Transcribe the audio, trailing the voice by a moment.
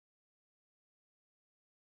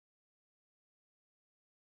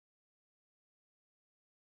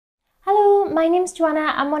my name's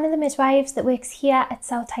Joanna. I'm one of the midwives that works here at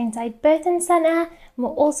South Tyneside Birthing Centre, and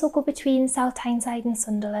we'll also go between South Tyneside and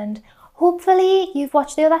Sunderland. Hopefully you've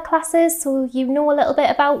watched the other classes so you know a little bit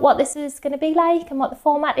about what this is going to be like and what the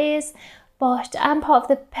format is. But I'm part of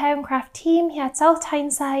the Parentcraft team here at South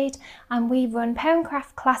Tyneside, and we run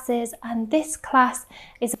Parentcraft classes, and this class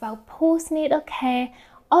is about postnatal care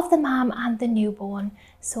of the mum and the newborn.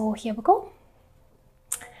 So here we go.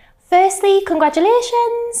 Firstly,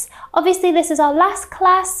 congratulations! Obviously this is our last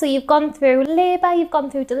class, so you've gone through labour, you've gone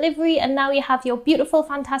through delivery, and now you have your beautiful,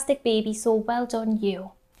 fantastic baby, so well done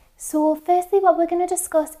you. So firstly, what we're going to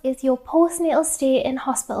discuss is your postnatal stay in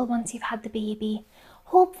hospital once you've had the baby.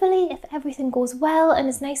 Hopefully, if everything goes well and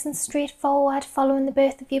is nice and straightforward following the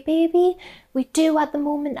birth of your baby, we do at the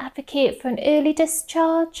moment advocate for an early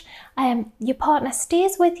discharge. Your partner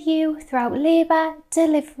stays with you throughout labour,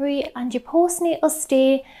 delivery and your postnatal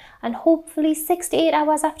stay, and hopefully 6 to 8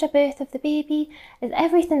 hours after birth of the baby, if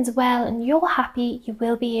everything's well and you're happy, you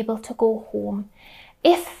will be able to go home.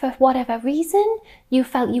 If for whatever reason you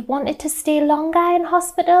felt you wanted to stay longer in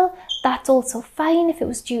hospital, that's also fine. If it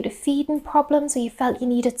was due to feeding problems or you felt you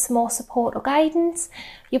needed some more support or guidance,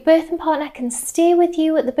 your birthing partner can stay with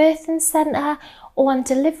you at the birthing centre or on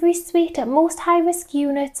delivery suite at most high-risk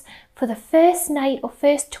units for the first night or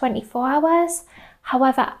first 24 hours.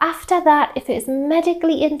 However, after that, if it is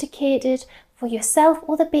medically indicated for yourself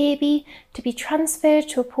or the baby to be transferred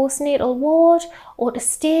to a postnatal ward or to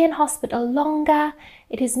stay in hospital longer,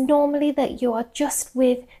 it is normally that you are just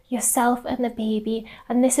with yourself and the baby,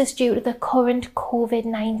 and this is due to the current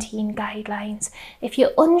COVID-19 guidelines. If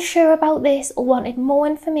you're unsure about this or wanted more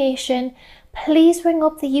information, please ring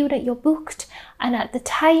up the unit you're booked, and at the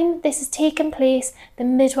time this is taking place, the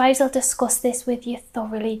midwives will discuss this with you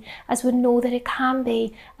thoroughly, as we know that it can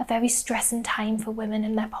be a very stressing time for women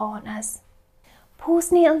and their partners.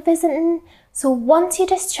 Postnatal visiting. So once you're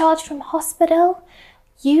discharged from hospital,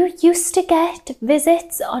 you used to get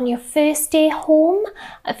visits on your first day home,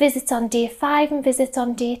 visits on day 5 and visits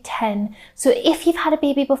on day 10. So if you've had a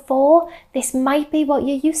baby before, this might be what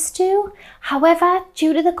you're used to. However,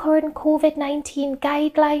 due to the current COVID-19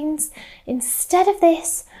 guidelines, instead of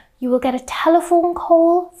this, you will get a telephone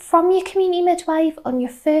call from your community midwife on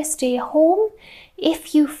your first day home.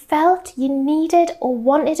 If you felt you needed or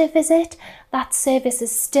wanted a visit, that service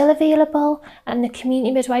is still available and the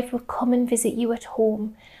community midwife will come and visit you at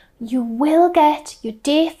home. You will get your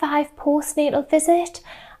day 5 postnatal visit,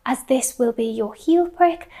 as this will be your heel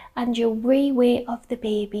prick and your reweigh of the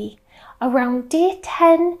baby. Around day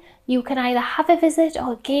 10, you can either have a visit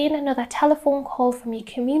or gain another telephone call from your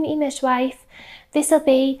community midwife. This will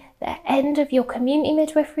be the end of your community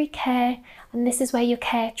midwifery care, and this is where your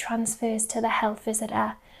care transfers to the health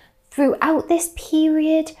visitor. Throughout this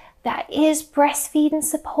period, there is breastfeeding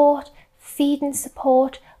support, feeding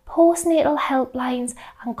support, postnatal helplines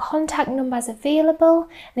and contact numbers available,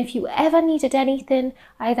 and if you ever needed anything,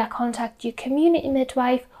 either contact your community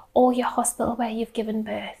midwife or your hospital where you've given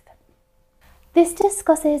birth. This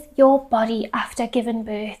discusses your body after giving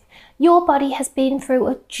birth. Your body has been through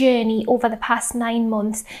a journey over the past 9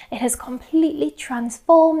 months. It has completely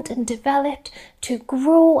transformed and developed to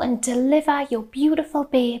grow and deliver your beautiful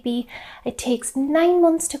baby. It takes 9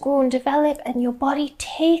 months to grow and develop, and your body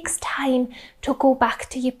takes time to go back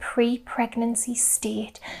to your pre-pregnancy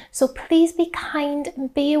state. So please be kind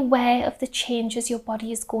and be aware of the changes your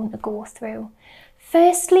body is going to go through.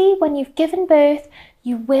 Firstly, when you've given birth,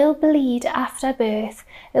 you will bleed after birth.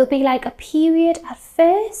 It'll be like a period at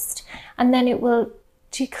first, and then it will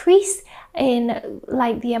decrease in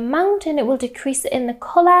like the amount, and it will decrease in the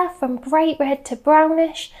colour from bright red to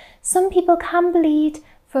brownish. Some people can bleed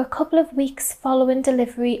for a couple of weeks following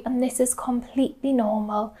delivery, and this is completely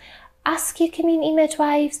normal. Ask your community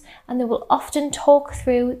midwives and they will often talk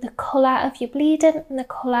through the colour of your bleeding and the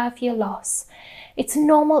colour of your loss. It's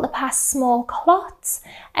normal to pass small clots.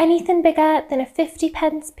 Anything bigger than a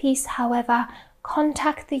 50p piece, however,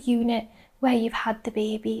 contact the unit where you've had the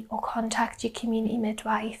baby or contact your community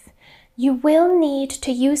midwife. You will need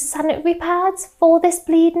to use sanitary pads for this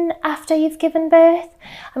bleeding after you've given birth,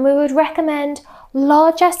 and we would recommend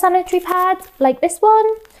larger sanitary pads like this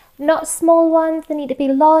one, not small ones. They need to be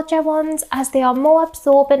larger ones as they are more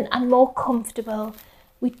absorbent and more comfortable.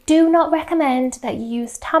 We do not recommend that you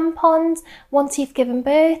use tampons once you've given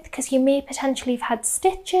birth, because you may potentially have had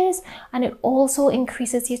stitches, and it also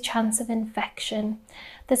increases your chance of infection.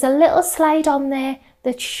 There's a little slide on there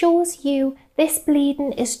that shows you this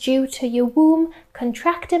bleeding is due to your womb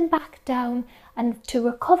contracting back down and to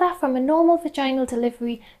recover from a normal vaginal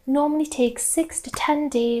delivery normally takes 6 to 10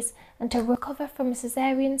 days, and to recover from a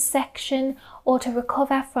cesarean section or to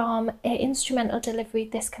recover from an instrumental delivery,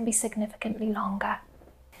 this can be significantly longer.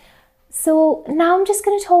 So now I'm just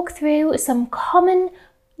going to talk through some common,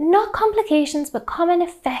 not complications, but common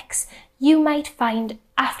effects you might find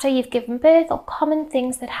after you've given birth, or common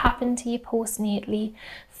things that happen to you postnatally.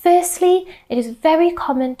 Firstly, it is very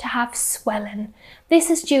common to have swelling. This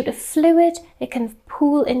is due to fluid. It can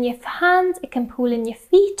pool in your hands, it can pool in your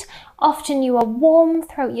feet. Often you are warm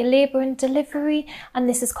throughout your labour and delivery, and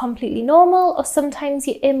this is completely normal, or sometimes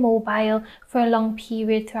you're immobile for a long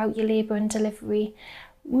period throughout your labour and delivery.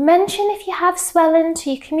 Mention if you have swelling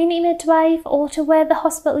to your community midwife or to where the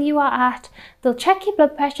hospital you are at. They'll check your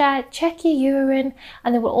blood pressure, check your urine,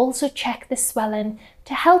 and they will also check the swelling.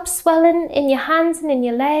 To help swelling in your hands and in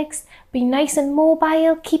your legs, be nice and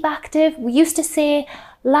mobile, keep active. We used to say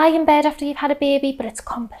lie in bed after you've had a baby, but it's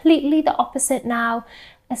completely the opposite now.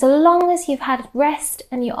 As long as you've had rest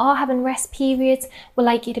and you are having rest periods, we'd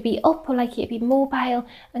like you to be up, we'd like you to be mobile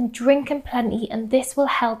and drinking plenty, and this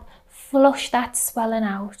will help flush that swelling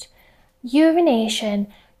out. Urination.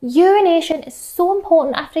 Urination is so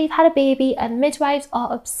important after you've had a baby, and midwives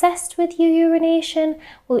are obsessed with your urination.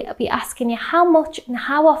 We'll be asking you how much and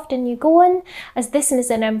how often you're going, as this is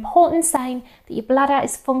an important sign that your bladder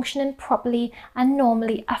is functioning properly and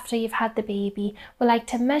normally after you've had the baby. We like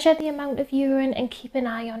to measure the amount of urine and keep an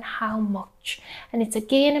eye on how much. And it's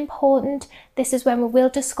again important, this is when we will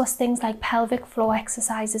discuss things like pelvic floor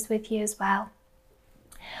exercises with you as well.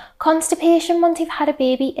 Constipation once you've had a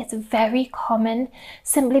baby, it's very common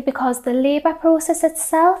simply because the labour process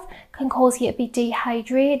itself can cause you to be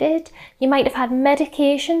dehydrated. You might have had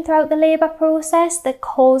medication throughout the labour process that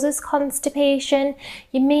causes constipation.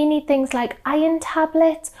 You may need things like iron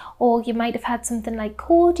tablets, or you might have had something like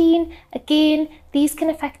codeine. Again, these can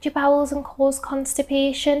affect your bowels and cause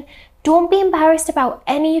constipation. Don't be embarrassed about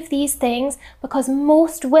any of these things, because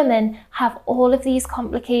most women have all of these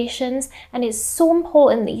complications, and it's so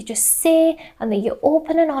important that you just say and that you're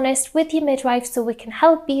open and honest with your midwife so we can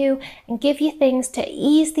help you and give you things to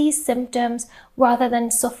ease these symptoms rather than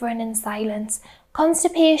suffering in silence.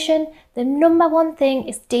 Constipation, the number one thing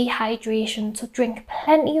is dehydration, so drink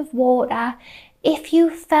plenty of water. If you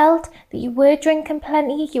felt that you were drinking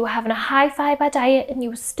plenty, you were having a high fibre diet and you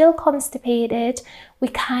were still constipated, we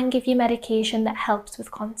can give you medication that helps with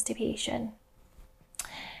constipation.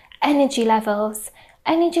 Energy levels.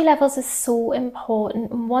 Energy levels are so important,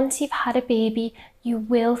 and once you've had a baby, you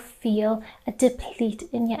will feel a deplete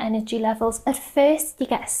in your energy levels. At first, you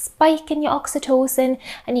get a spike in your oxytocin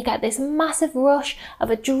and you get this massive rush of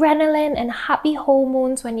adrenaline and happy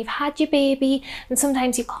hormones when you've had your baby, and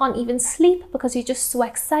sometimes you can't even sleep because you're just so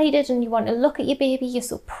excited and you want to look at your baby. You're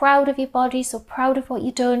so proud of your body, so proud of what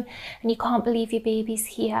you've done, and you can't believe your baby's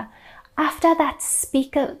here. After that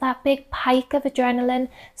that big pike of adrenaline,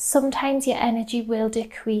 sometimes your energy will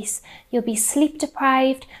decrease. You'll be sleep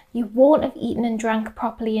deprived, you won't have eaten and drank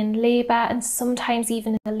properly in labour, and sometimes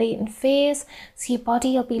even in the latent phase, so your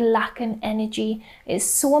body will be lacking energy. It's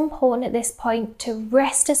so important at this point to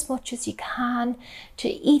rest as much as you can, to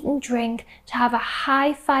eat and drink, to have a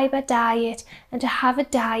high fibre diet, and to have a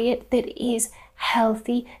diet that is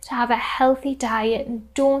healthy, to have a healthy diet,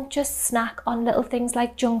 and don't just snack on little things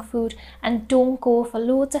like junk food, and don't go for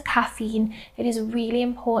loads of caffeine. It is really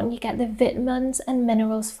important you get the vitamins and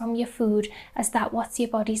minerals from your food, as that's what your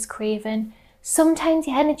body's craving. Sometimes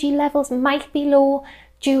your energy levels might be low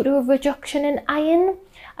due to a reduction in iron,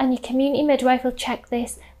 and your community midwife will check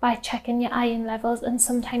this by checking your iron levels, and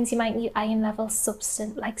sometimes you might need iron levels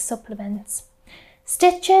like supplements.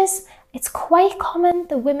 Stitches. It's quite common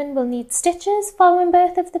that women will need stitches following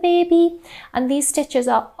birth of the baby, and these stitches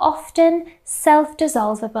are often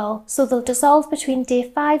self-dissolvable, so they'll dissolve between day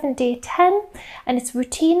 5 and day 10, and it's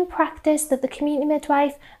routine practice that the community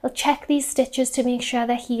midwife will check these stitches to make sure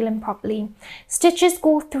they're healing properly. Stitches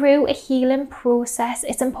go through a healing process.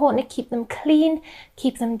 It's important to keep them clean,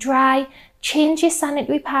 keep them dry, change your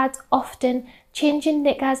sanitary pads often, change your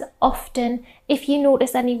knickers often. If you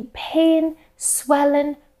notice any pain,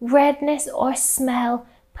 swelling, redness or smell,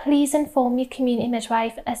 please inform your community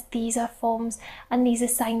midwife, as these are forms and these are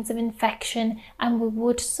signs of infection, and we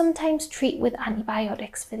would sometimes treat with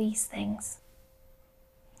antibiotics for these things.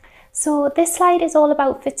 So this slide is all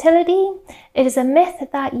about fertility. It is a myth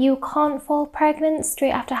that you can't fall pregnant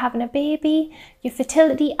straight after having a baby. Your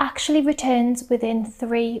fertility actually returns within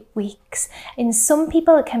 3 weeks. In some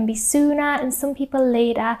people it can be sooner, in some people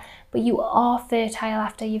later, but you are fertile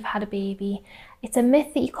after you've had a baby. It's a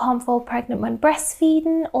myth that you can't fall pregnant when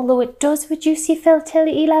breastfeeding. Although it does reduce your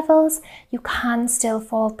fertility levels, you can still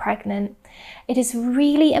fall pregnant. It is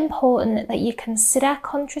really important that you consider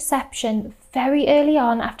contraception very early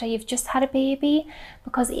on after you've just had a baby,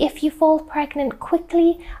 because if you fall pregnant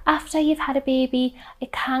quickly after you've had a baby,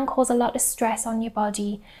 it can cause a lot of stress on your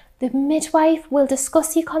body. The midwife will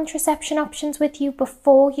discuss your contraception options with you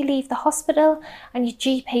before you leave the hospital, and your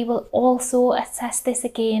GP will also assess this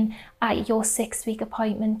again at your 6-week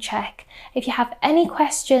appointment check. If you have any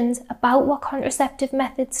questions about what contraceptive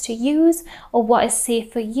methods to use or what is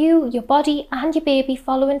safe for you, your body and your baby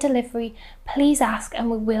following delivery, please ask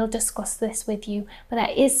and we will discuss this with you. But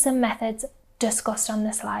there is some methods discussed on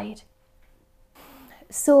the slide.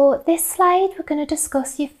 So this slide, we're going to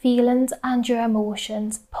discuss your feelings and your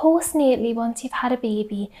emotions. Postnatally, once you've had a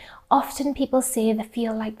baby, often people say they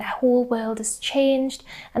feel like their whole world has changed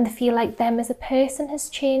and they feel like them as a person has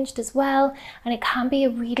changed as well. And it can be a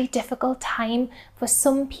really difficult time for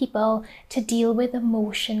some people to deal with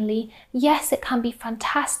emotionally. Yes, it can be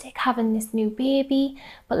fantastic having this new baby,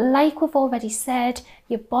 but like we've already said,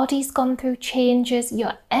 your body's gone through changes,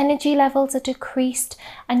 your energy levels are decreased,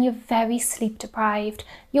 and you're very sleep deprived.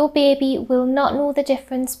 Your baby will not know the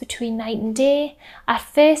difference between night and day. At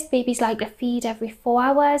first, babies like to feed every 4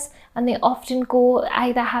 hours, and they often go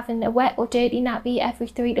either having a wet or dirty nappy every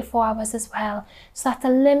 3 to 4 hours as well. So that's a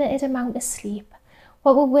limited amount of sleep.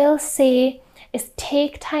 What we will say is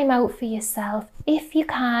take time out for yourself if you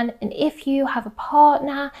can, and if you have a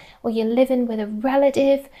partner or you're living with a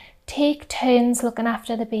relative, take turns looking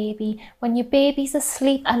after the baby. When your baby's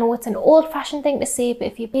asleep, I know it's an old-fashioned thing to say, but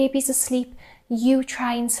if your baby's asleep, you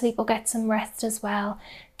try and sleep or get some rest as well.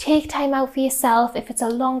 Take time out for yourself. If it's a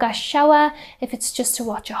longer shower, if it's just to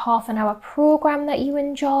watch a half-an-hour program that you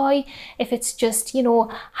enjoy, if it's just, you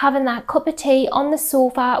know, having that cup of tea on the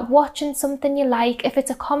sofa, watching something you like, if it's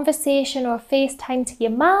a conversation or a FaceTime to your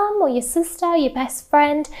mum or your sister, your best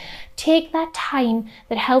friend, take that time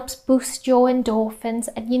that helps boost your endorphins,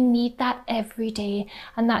 and you need that every day.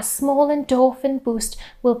 And that small endorphin boost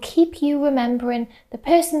will keep you remembering the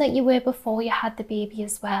person that you were before you had the baby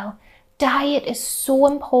as well. Diet is so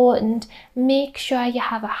important. Make sure you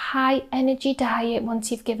have a high energy diet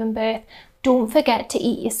once you've given birth. Don't forget to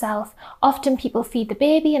eat yourself. Often people feed the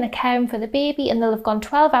baby and are caring for the baby, and they'll have gone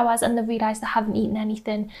 12 hours and they realise they haven't eaten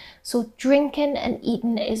anything. So drinking and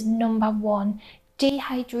eating is number one.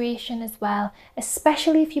 Dehydration as well,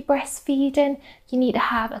 especially if you're breastfeeding. You need to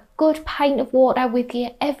have a good pint of water with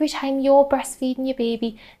you every time you're breastfeeding your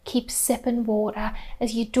baby. Keep sipping water,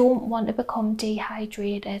 as you don't want to become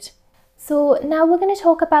dehydrated. So now we're going to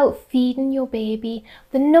talk about feeding your baby.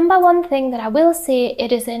 The number one thing that I will say,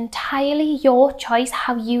 it is entirely your choice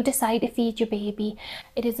how you decide to feed your baby.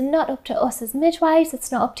 It is not up to us as midwives,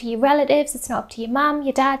 it's not up to your relatives, it's not up to your mum,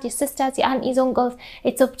 your dad, your sisters, your aunties, uncles.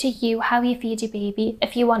 It's up to you how you feed your baby.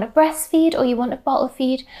 If you want to breastfeed or you want to bottle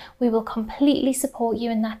feed, we will completely support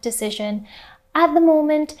you in that decision. At the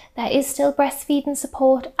moment, there is still breastfeeding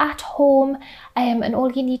support at home, and all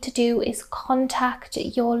you need to do is contact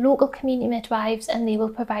your local community midwives and they will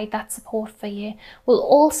provide that support for you. We'll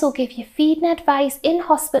also give you feeding advice in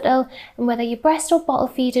hospital, and whether you're breast or bottle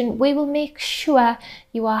feeding, we will make sure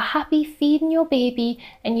you are happy feeding your baby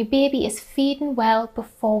and your baby is feeding well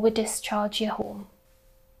before we discharge you home.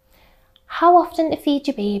 How often to feed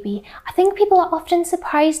your baby? I think people are often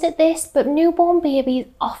surprised at this, but newborn babies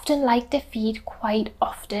often like to feed quite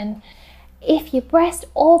often. If you're breast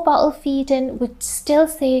or bottle feeding, we'd still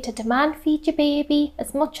say to demand feed your baby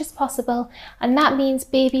as much as possible, and that means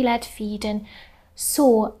baby-led feeding.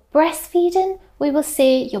 So breastfeeding, we will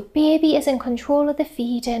say your baby is in control of the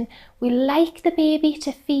feeding. We like the baby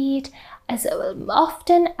to feed as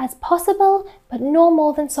often as possible, but no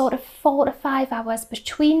more than sort of 4 to 5 hours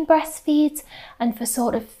between breastfeeds, and for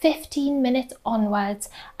sort of 15 minutes onwards.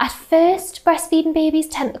 At first, breastfeeding babies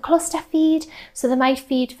tend to cluster feed, so they might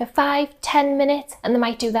feed for 5-10 minutes, and they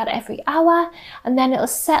might do that every hour, and then it'll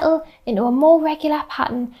settle into a more regular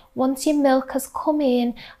pattern once your milk has come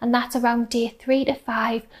in, and that's around day 3 to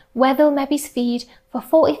 5, where they'll maybe feed for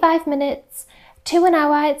 45 minutes to an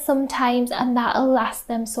hour sometimes, and that'll last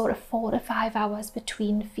them sort of 4 to 5 hours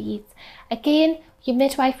between feeds. Again, your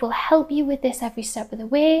midwife will help you with this every step of the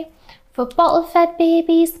way. For bottle fed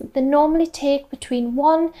babies, they normally take between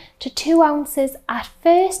 1 to 2 ounces at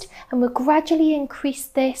first, and we'll gradually increase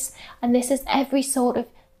this, and this is every sort of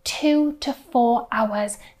 2 to 4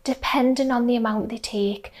 hours, depending on the amount they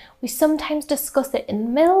take. We sometimes discuss it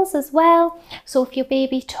in mils as well. So if your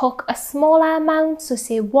baby took a smaller amount, so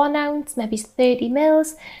say 1 ounce, maybe 30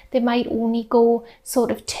 mils, they might only go sort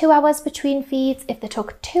of 2 hours between feeds. If they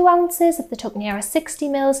took 2 ounces, if they took nearer 60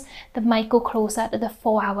 mils, they might go closer to the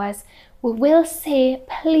 4 hours. We will say,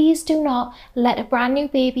 please do not let a brand new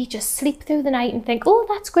baby just sleep through the night and think, oh,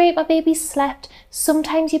 that's great, my baby slept.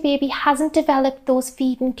 Sometimes your baby hasn't developed those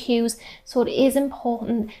feeding cues, so it is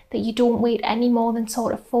important that you don't wait any more than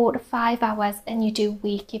sort of 4 to 5 hours and you do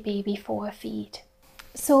wake your baby for a feed.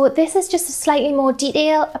 So this is just a slightly more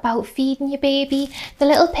detail about feeding your baby. The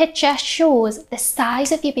little picture shows the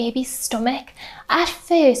size of your baby's stomach. At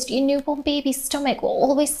first, your newborn baby's stomach will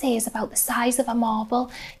always say is about the size of a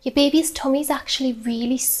marble. Your baby's tummy is actually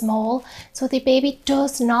really small, so the baby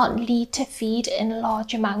does not need to feed in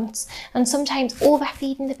large amounts. And sometimes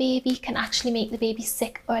overfeeding the baby can actually make the baby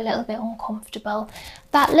sick or a little bit uncomfortable.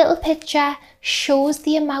 That little picture shows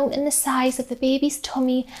the amount and the size of the baby's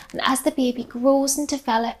tummy, and as the baby grows and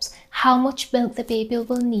develops, how much milk the baby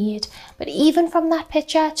will need. But even from that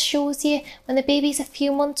picture, it shows you when the baby's a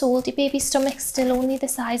few months old, your baby's stomach's still only the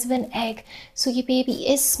size of an egg. So your baby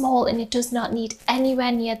is small and it does not need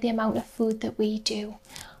anywhere near the amount of food that we do.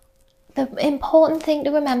 The important thing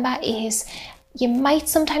to remember is you might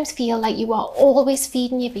sometimes feel like you are always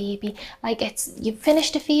feeding your baby, like you've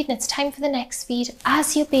finished a feed and it's time for the next feed.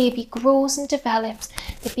 As your baby grows and develops,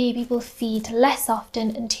 the baby will feed less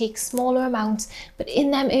often and take smaller amounts, but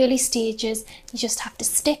in them early stages, you just have to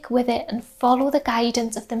stick with it and follow the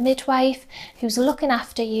guidance of the midwife who's looking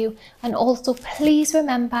after you. And also please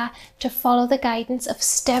remember to follow the guidance of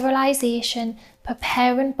sterilisation,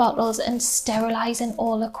 preparing bottles and sterilising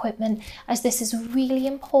all equipment, as this is really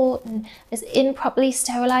important, as improperly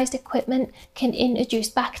sterilised equipment can introduce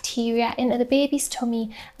bacteria into the baby's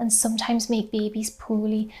tummy and sometimes make babies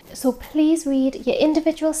poorly. So please read your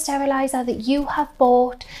individual steriliser that you have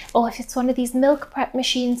bought, or if it's one of these milk prep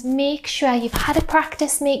machines, make sure you've had a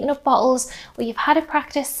practice making up bottles, or you've had a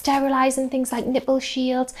practice sterilising things like nipple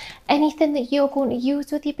shields. Anything that you're going to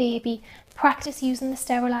use with your baby, practice using the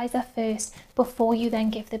steriliser first before you then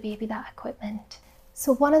give the baby that equipment.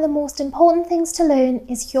 So one of the most important things to learn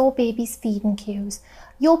is your baby's feeding cues.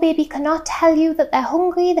 Your baby cannot tell you that they're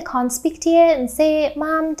hungry. They can't speak to you and say,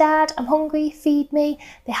 Mom, Dad, I'm hungry, feed me.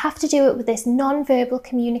 They have to do it with this non-verbal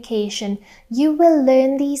communication. You will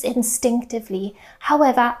learn these instinctively.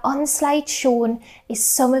 However, on slide shown is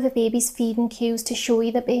some of the baby's feeding cues to show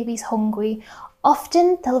you that baby's hungry.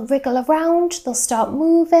 Often they'll wriggle around, they'll start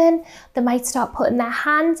moving, they might start putting their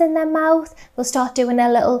hands in their mouth, they'll start doing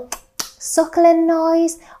a little suckling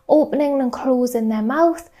noise, opening and closing their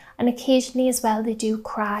mouth, and occasionally as well they do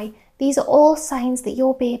cry. These are all signs that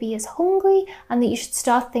your baby is hungry and that you should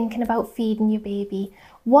start thinking about feeding your baby.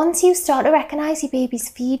 Once you start to recognise your baby's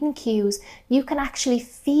feeding cues, you can actually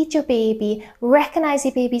feed your baby, recognise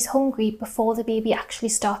your baby's hungry before the baby actually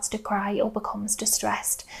starts to cry or becomes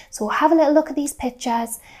distressed. So have a little look at these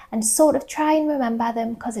pictures and sort of try and remember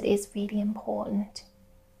them, because it is really important.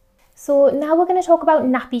 So now we're going to talk about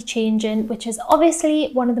nappy changing, which is obviously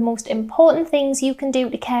one of the most important things you can do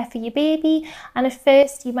to care for your baby. And at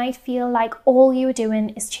first you might feel like all you're doing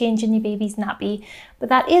is changing your baby's nappy. But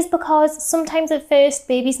that is because sometimes at first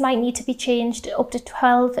babies might need to be changed up to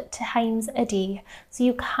 12 times a day. So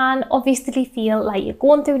you can obviously feel like you're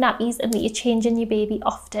going through nappies and that you're changing your baby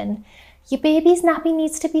often. Your baby's nappy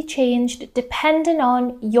needs to be changed depending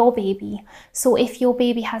on your baby. So if your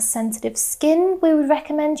baby has sensitive skin, we would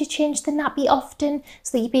recommend you change the nappy often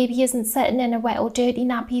so that your baby isn't sitting in a wet or dirty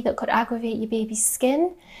nappy that could aggravate your baby's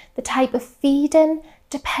skin. The type of feeding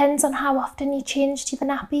depends on how often you change the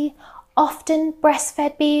nappy. Often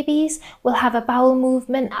breastfed babies will have a bowel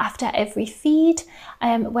movement after every feed,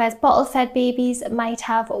 whereas bottle-fed babies might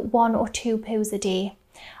have 1 or 2 poos a day.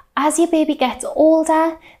 As your baby gets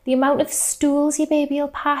older, the amount of stools your baby will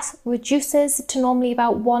pass reduces to normally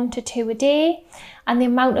about 1 to 2 a day, and the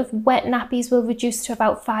amount of wet nappies will reduce to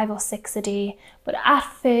about 5 or 6 a day. But at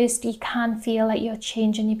first you can feel like you're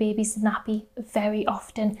changing your baby's nappy very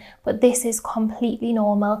often, but this is completely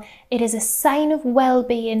normal. It is a sign of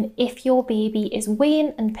well-being if your baby is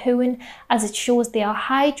weeing and pooing, as it shows they are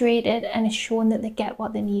hydrated and is showing that they get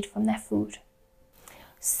what they need from their food.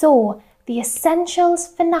 So the essentials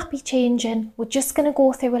for nappy changing, we're just going to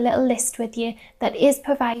go through a little list with you that is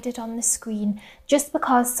provided on the screen, just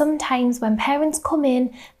because sometimes when parents come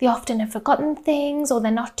in, they often have forgotten things or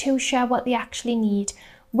they're not too sure what they actually need.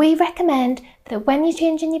 We recommend that when you're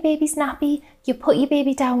changing your baby's nappy, you put your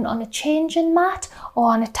baby down on a changing mat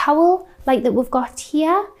or on a towel like that we've got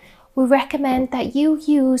here. we recommend that you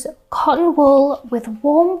use cotton wool with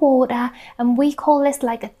warm water, and we call this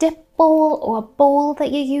like a dip bowl or a bowl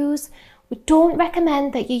that you use. We don't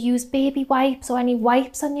recommend that you use baby wipes or any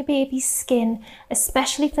wipes on your baby's skin,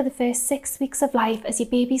 especially for the first 6 weeks of life, as your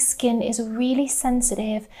baby's skin is really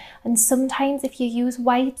sensitive, and sometimes if you use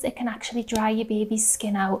wipes it can actually dry your baby's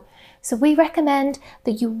skin out. So we recommend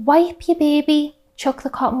that you wipe your baby, chuck the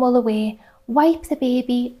cotton wool away, wipe the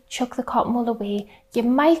baby, chuck the cotton wool away. You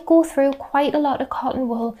might go through quite a lot of cotton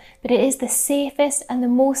wool, but it is the safest and the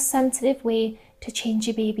most sensitive way to change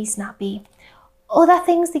your baby's nappy. Other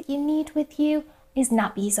things that you need with you is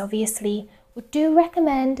nappies, obviously. We do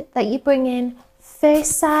recommend that you bring in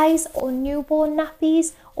first size or newborn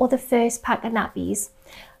nappies or the first pack of nappies.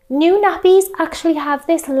 New nappies actually have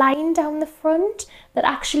this line down the front that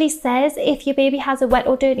actually says if your baby has a wet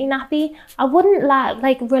or dirty nappy. I wouldn't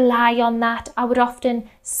rely on that. I would often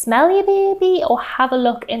smell your baby or have a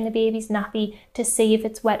look in the baby's nappy to see if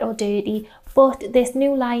it's wet or dirty. But this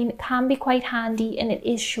new line can be quite handy, and it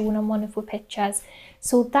is shown on one of the pictures.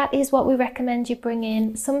 So that is what we recommend you bring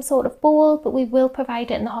in, some sort of bowl, but we will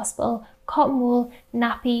provide it in the hospital, cotton wool,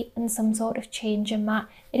 nappy and some sort of changing mat.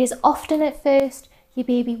 It is often at first your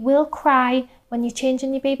baby will cry when you're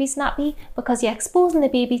changing your baby's nappy because you're exposing the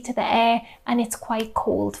baby to the air and it's quite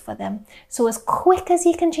cold for them. So as quick as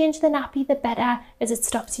you can change the nappy, the better, as it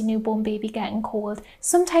stops your newborn baby getting cold.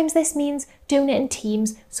 Sometimes this means doing it in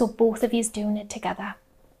teams, so both of you's doing it together.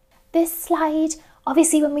 This slide,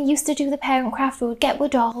 obviously when we used to do the parent craft, we would get a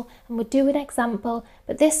doll and we'd do an example,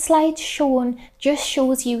 but this slide just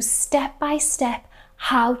shows you step by step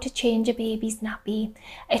how to change a baby's nappy.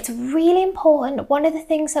 It's really important. One of the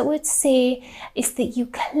things that we'd say is that you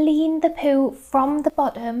clean the poo from the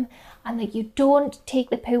bottom and that you don't take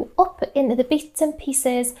the poo up into the bits and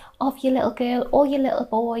pieces of your little girl or your little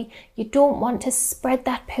boy. You don't want to spread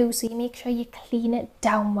that poo, so you make sure you clean it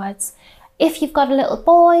downwards. If you've got a little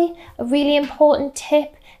boy, a really important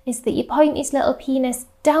tip is that you point his little penis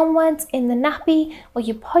downwards in the nappy, or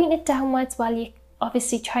you point it downwards while you're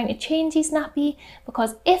obviously trying to change his nappy,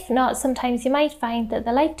 because if not, sometimes you might find that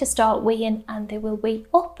they like to start weeing and they will wee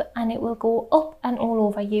up and it will go up and all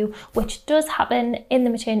over you, which does happen in the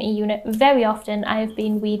maternity unit very often. I have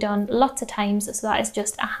been weed on lots of times, so that is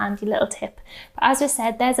just a handy little tip. But as I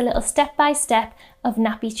said, there's a little step-by-step of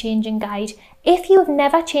nappy changing guide. If you have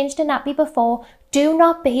never changed a nappy before, do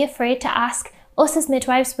not be afraid to ask. Us as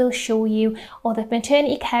midwives will show you, or the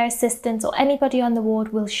maternity care assistants or anybody on the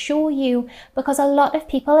ward will show you, because a lot of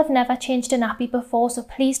people have never changed a nappy before. So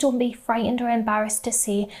please don't be frightened or embarrassed to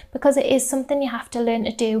say, because it is something you have to learn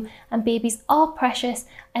to do, and babies are precious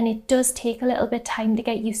and it does take a little bit of time to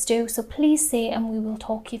get used to. So please say, and we will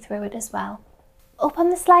talk you through it as well. Up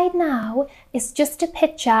on the slide now is just a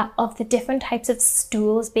picture of the different types of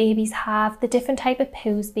stools babies have, the different type of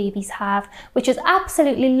poos babies have, which is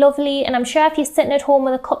absolutely lovely. And I'm sure if you're sitting at home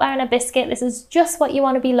with a cuppa and a biscuit, this is just what you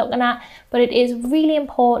want to be looking at. But it is really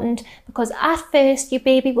important, because at first your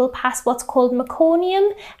baby will pass what's called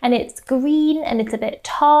meconium, and it's green and it's a bit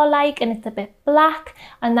tar-like and it's a bit black,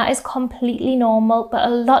 and that is completely normal. But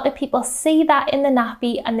a lot of people see that in the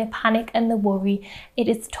nappy and they panic and they worry. It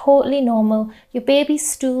is totally normal. Your baby's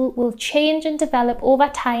stool will change and develop over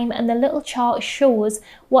time, and the little chart shows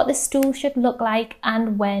what the stool should look like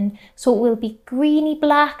and when. So it will be greeny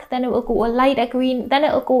black, then it will go to a lighter green, then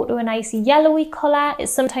it will go to a nice yellowy colour. It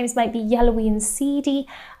sometimes might be yellowy and seedy,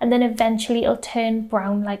 and then eventually it'll turn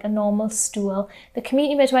brown like a normal stool. The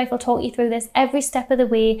community midwife will talk you through this every step of the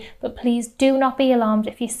way, but please do not be alarmed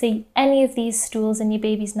if you see any of these stools in your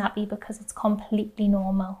baby's nappy, because it's completely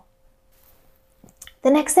normal. The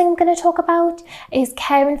next thing I'm going to talk about is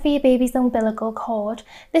caring for your baby's umbilical cord.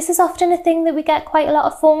 This is often a thing that we get quite a lot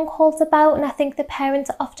of phone calls about, and I think the parents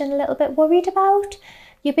are often a little bit worried about.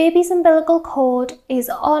 Your baby's umbilical cord is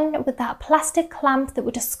on with that plastic clamp that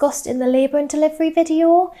we discussed in the labour and delivery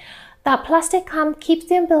video. That plastic clamp keeps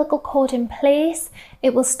the umbilical cord in place.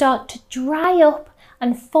 It will start to dry up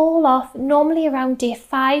and fall off normally around day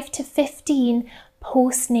 5 to 15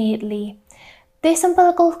 postnatally. This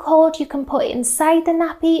umbilical cord, you can put it inside the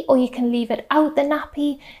nappy or you can leave it out the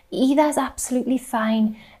nappy. Either is absolutely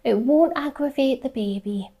fine. It won't aggravate the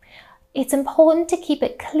baby. It's important to keep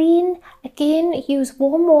it clean. Again, use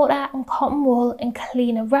warm water and cotton wool and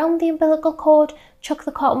clean around the umbilical cord, chuck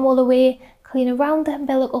the cotton wool away, clean around the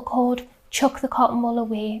umbilical cord, chuck the cotton wool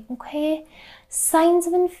away, okay? Signs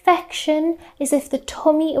of infection is if the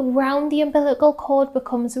tummy around the umbilical cord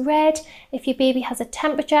becomes red, if your baby has a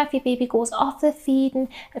temperature, if your baby goes off the feeding,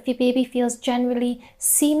 if your baby feels generally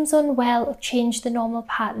seems unwell or change the normal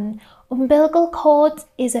pattern. Umbilical cord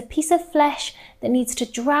is a piece of flesh that needs to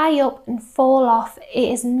dry up and fall off.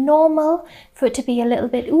 It is normal for it to be a little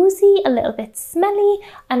bit oozy, a little bit smelly,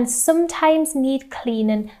 and sometimes need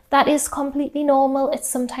cleaning. That is completely normal. It's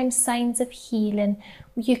sometimes signs of healing.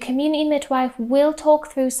 Your community midwife will talk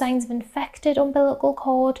through signs of infected umbilical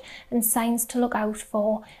cord and signs to look out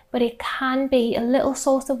for, but it can be a little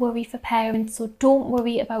source of worry for parents, so don't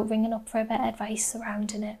worry about ringing up for a bit of advice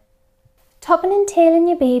surrounding it. Topping and tailing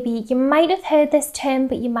your baby. You might have heard this term,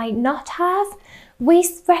 but you might not have. We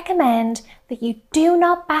recommend that you do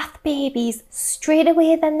not bath babies straight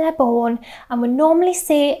away when they're born, and we normally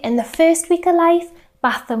say in the first week of life,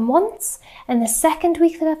 bath them once, in the second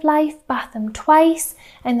week of life, bath them twice,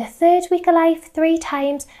 in the third week of life, 3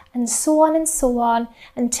 times, and so on,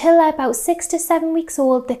 until they're about 6 to 7 weeks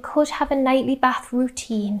old. They could have a nightly bath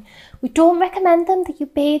routine. We don't recommend that you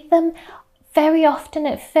bathe them very often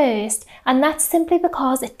at first, and that's simply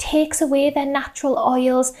because it takes away their natural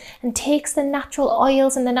oils and takes the natural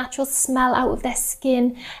oils and the natural smell out of their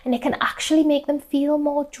skin, and it can actually make them feel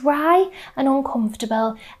more dry and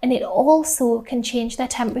uncomfortable, and it also can change their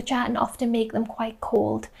temperature and often make them quite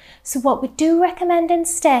cold. So what we do recommend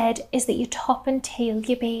instead is that you top and tail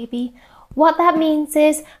your baby. What that means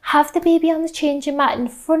is have the baby on the changing mat in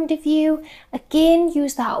front of you. Again,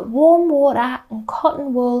 use that warm water and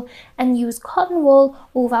cotton wool, and use cotton wool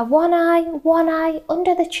over one eye,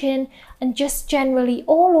 under the chin, and just generally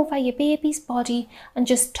all over your baby's body, and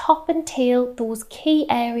just top and tail those key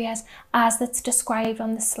areas as it's described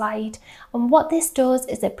on the slide. And what this does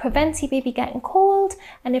is it prevents your baby getting cold,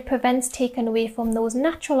 and it prevents taking away from those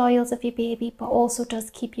natural oils of your baby, but also does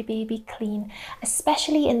keep your baby clean,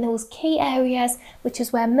 especially in those key areas, which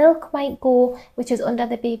is where milk might go, which is under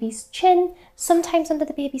the baby's chin, sometimes under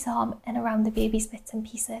the baby's arm, and around the baby's bits and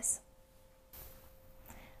pieces.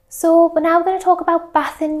 So we're now going to talk about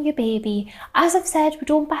bathing your baby. As I've said, we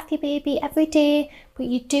don't bath your baby every day, but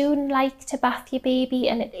you do like to bath your baby,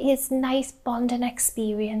 and it is a nice bonding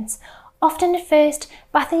experience. Often at first,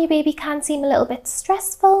 bathing your baby can seem a little bit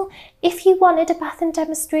stressful. If you wanted a bathing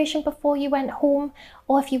demonstration before you went home,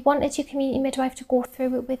 or if you wanted your community midwife to go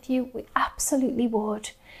through it with you, we absolutely would.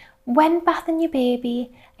 When bathing your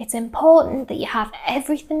baby, it's important that you have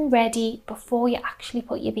everything ready before you actually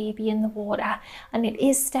put your baby in the water, and it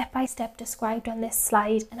is step by step described on this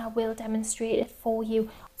slide, and I will demonstrate it for you.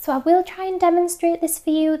 So I will try and demonstrate this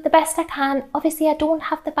for you the best I can. Obviously I don't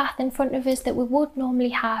have the bath in front of us that we would normally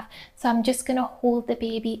have, so I'm just going to hold the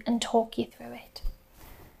baby and talk you through it.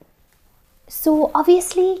 So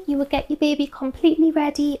obviously you would get your baby completely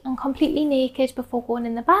ready and completely naked before going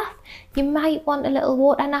in the bath. You might want a little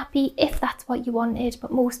water nappy if that's what you wanted,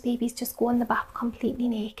 but most babies just go in the bath completely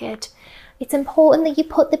naked. It's important that you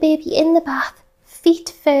put the baby in the bath feet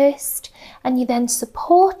first, and you then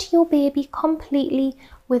support your baby completely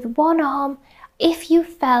with one arm. If you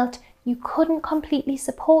felt you couldn't completely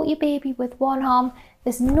support your baby with one arm,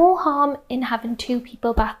 there's no harm in having 2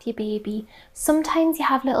 people bath your baby. Sometimes you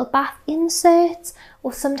have little bath inserts,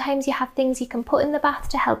 or sometimes you have things you can put in the bath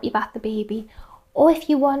to help you bath the baby. Or if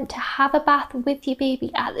you want to have a bath with your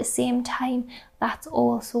baby at the same time, that's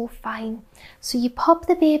also fine. So you pop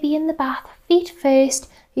the baby in the bath feet first.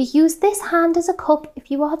 You use this hand as a cup if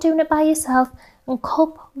you are doing it by yourself, and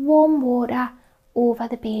cup warm water over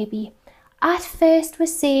the baby. At first we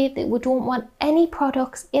say that we don't want any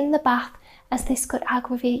products in the bath, as this could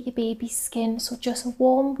aggravate your baby's skin, so just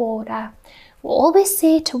warm water. We always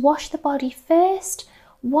say to wash the body first.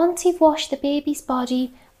 Once you've washed the baby's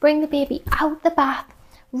body, bring the baby out the bath,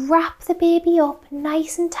 wrap the baby up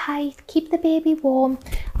nice and tight, keep the baby warm,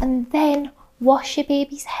 and then wash your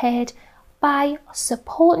baby's head by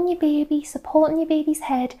supporting your baby's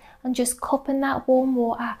head, and just cupping that warm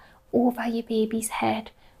water over your baby's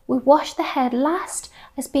head. We wash the head last,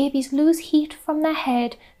 as babies lose heat from their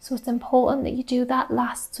head, so it's important that you do that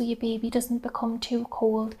last so your baby doesn't become too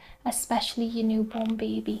cold, especially your newborn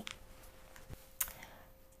baby.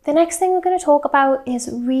 The next thing we're going to talk about is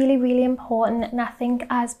really important, and I think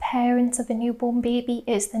as parents of a newborn baby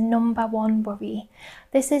is the #1 worry.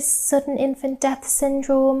 This is sudden infant death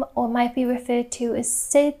syndrome, or might be referred to as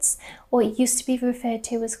SIDS, or it used to be referred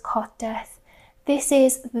to as cot death. This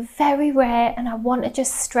is very rare, and I want to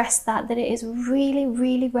just stress that it is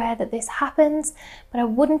really rare that this happens, but I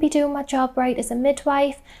wouldn't be doing my job right as a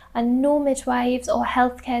midwife, and no midwives or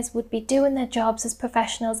healthcares would be doing their jobs as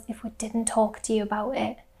professionals if we didn't talk to you about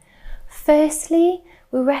it. Firstly,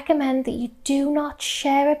 we recommend that you do not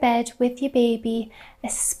share a bed with your baby,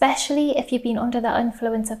 especially if you've been under the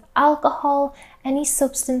influence of alcohol, any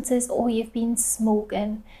substances, or you've been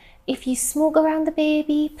smoking. If you smoke around the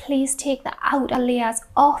baby, please take the outer layers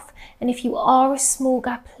off. And if you are a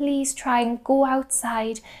smoker, please try and go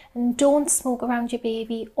outside and don't smoke around your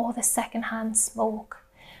baby or the secondhand smoke.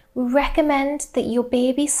 We recommend that your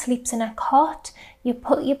baby sleeps in a cot. You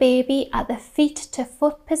put your baby at the feet to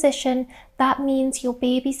foot position. That means your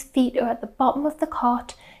baby's feet are at the bottom of the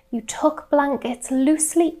cot. You tuck blankets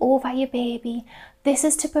loosely over your baby. This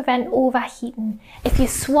is to prevent overheating. If you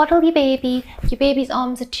swaddle your baby's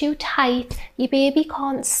arms are too tight, your baby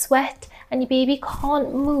can't sweat and your baby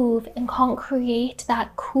can't move and can't create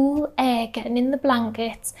that cool air getting in the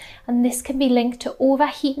blankets, and this can be linked to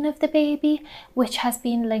overheating of the baby, which has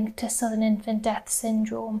been linked to sudden infant death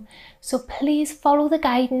syndrome. So please follow the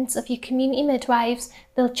guidance of your community midwives.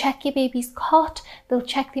 They'll check your baby's cot, they'll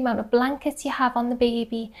check the amount of blankets you have on the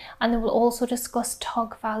baby, and they will also discuss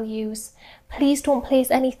TOG values. Please don't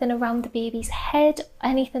place anything around the baby's head,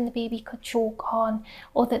 anything the baby could choke on,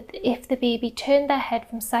 or that if the baby turned their head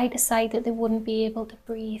from side to side that they wouldn't be able to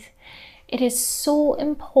breathe. It is so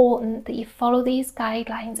important that you follow these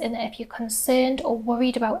guidelines, and that if you're concerned or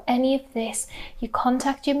worried about any of this, you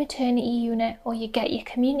contact your maternity unit or you get your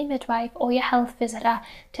community midwife or your health visitor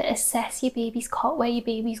to assess your baby's cot where your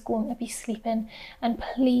baby's going to be sleeping. And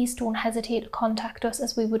please don't hesitate to contact us,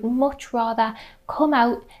 as we would much rather come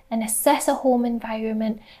out and assess a home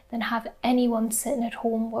environment than have anyone sitting at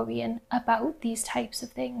home worrying about these types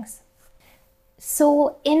of things.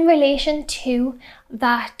 So in relation to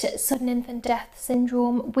that sudden infant death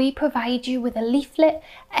syndrome, we provide you with a leaflet.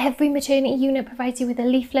 Every maternity unit provides you with a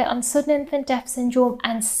leaflet on sudden infant death syndrome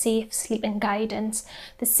and safe sleeping guidance.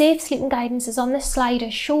 The safe sleeping guidance is on the slide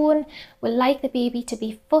as shown. We like the baby to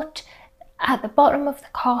be foot at the bottom of the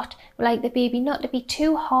cot. We like the baby not to be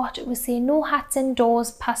too hot. We say no hats indoors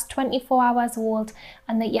past 24 hours old,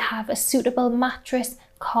 and that you have a suitable mattress,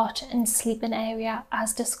 cot and sleeping area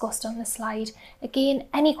as discussed on the slide. Again,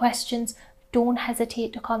 any questions, don't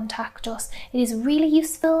hesitate to contact us. It is really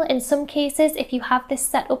useful in some cases if you have this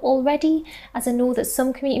set up already, as I know that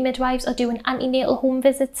some community midwives are doing antenatal home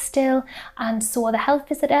visits still, and so are the health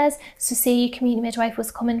visitors. So say your community midwife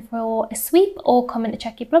was coming for a sweep or coming to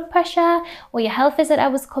check your blood pressure, or your health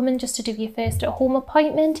visitor was coming just to do your first at home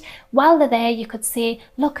appointment. While they're there, you could say,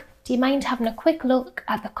 look, do you mind having a quick look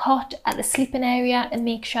at the cot, at the sleeping area, and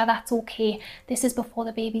make sure that's okay? This is before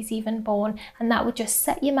the baby's even born, and that would just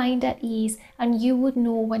set your mind at ease, and you would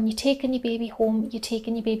know when you're taking your baby home, you're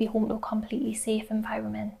taking your baby home to a completely safe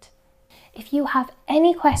environment. If you have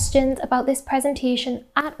any questions about this presentation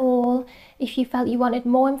at all, if you felt you wanted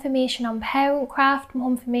more information on Parentcraft,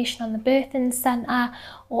 more information on the birthing centre,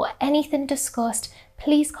 or anything discussed,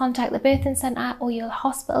 please contact the birthing centre or your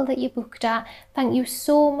hospital that you booked at. Thank you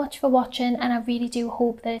so much for watching, and I really do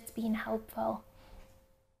hope that it's been helpful.